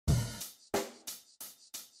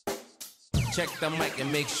Check the mic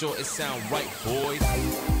and make sure it sound right, boys.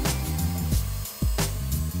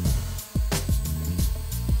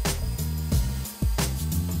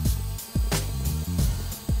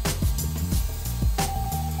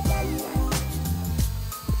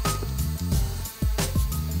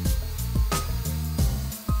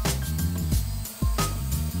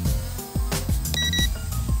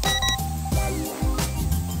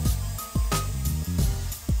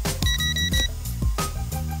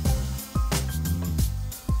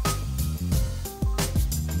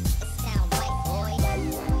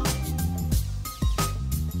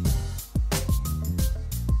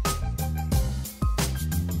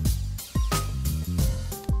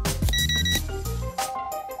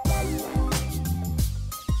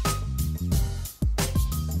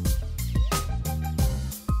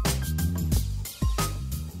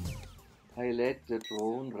 I let the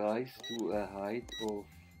drone rise to a height of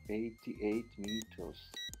 88 meters.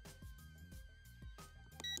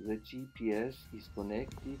 The GPS is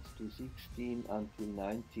connected to 16 until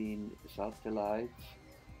 19 satellites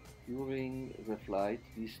during the flight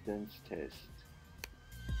distance test.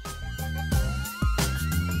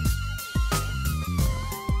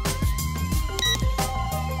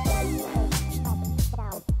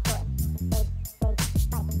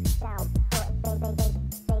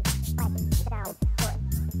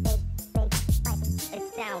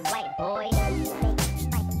 Sound right,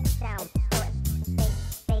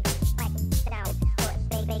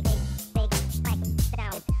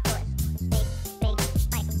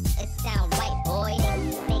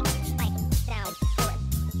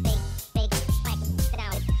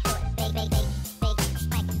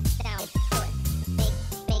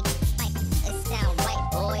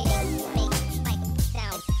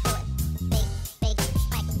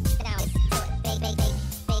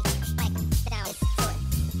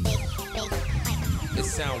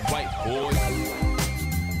 boys.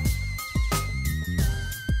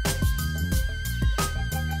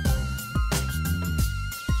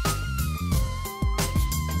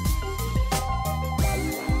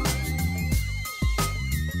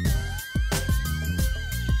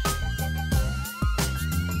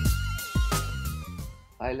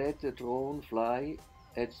 I let the drone fly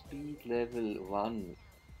at speed level 1,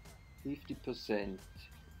 50%,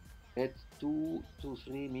 at 2 to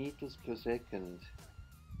 3 meters per second.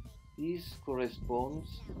 This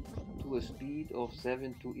corresponds to a speed of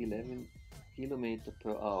 7 to 11 km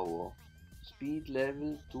per hour. Speed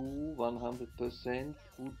level 2 100%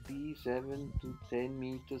 would be 7 to 10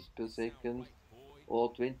 meters per second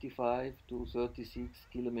or 25 to 36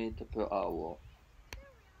 km per hour.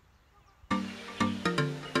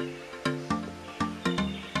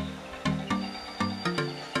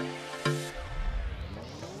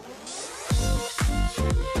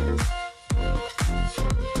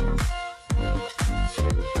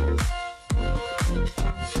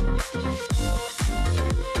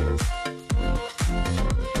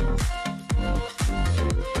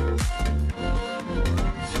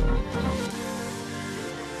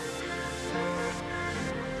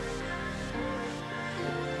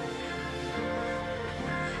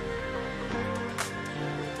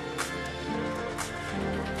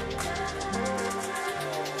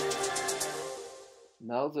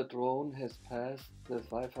 Now the drone has passed the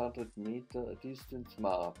 500 meter distance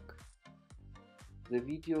mark. The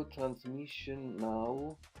video transmission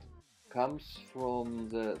now comes from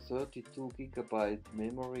the 32 GB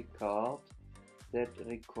memory card that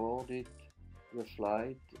recorded the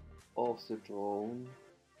flight of the drone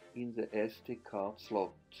in the SD card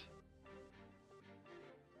slot.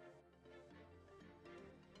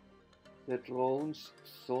 The drone's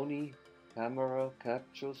Sony camera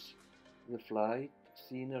captures the flight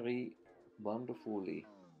scenery wonderfully.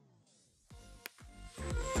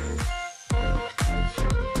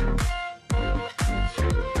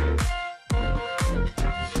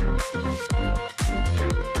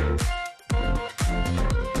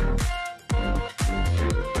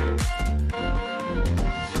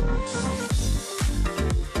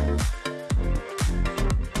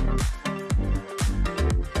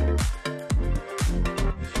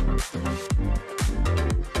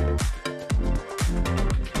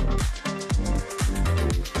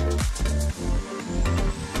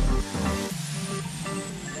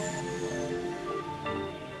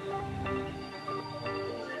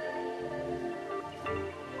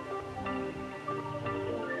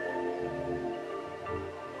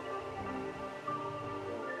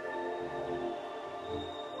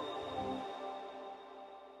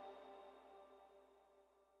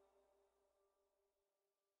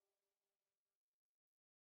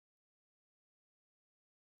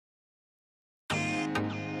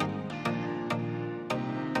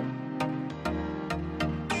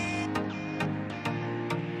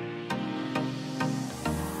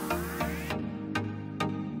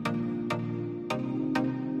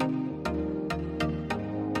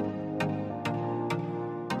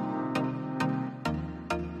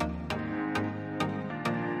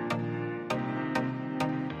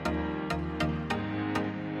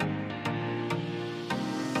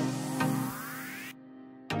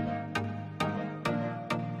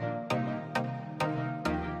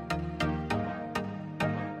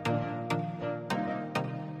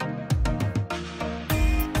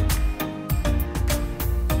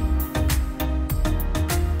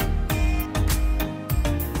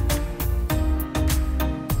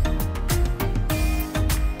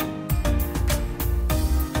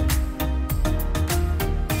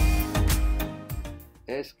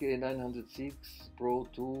 SG906 Pro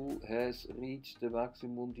 2 has reached the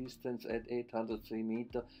maximum distance at 803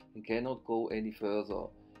 meters and cannot go any further.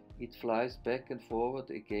 It flies back and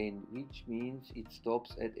forward again, which means it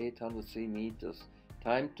stops at 803 meters.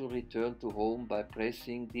 Time to return to home by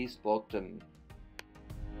pressing this button.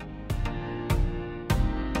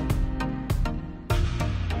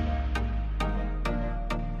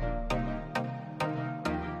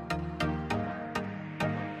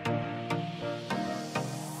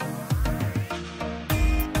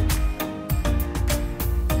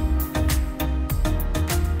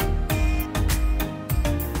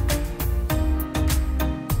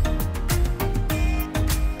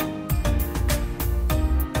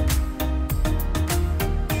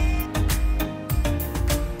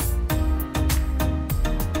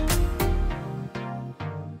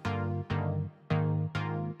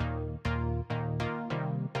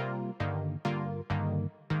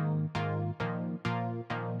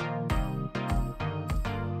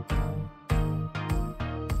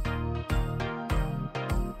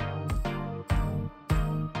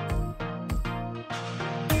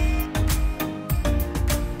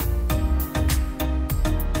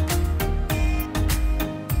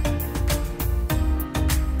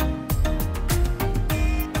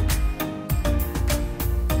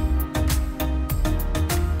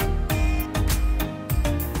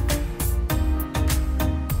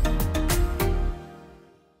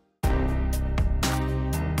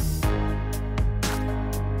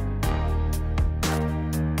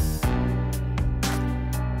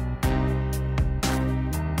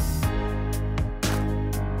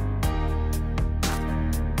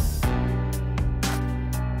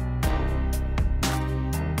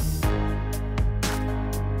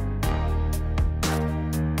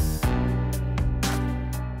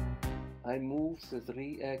 I move the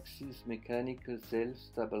 3-axis mechanical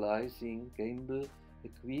self-stabilizing gimbal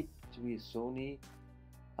equipped with Sony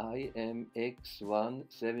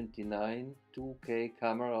IMX179 2K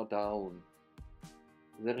camera down.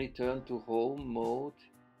 The return to home mode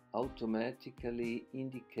automatically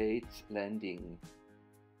indicates landing.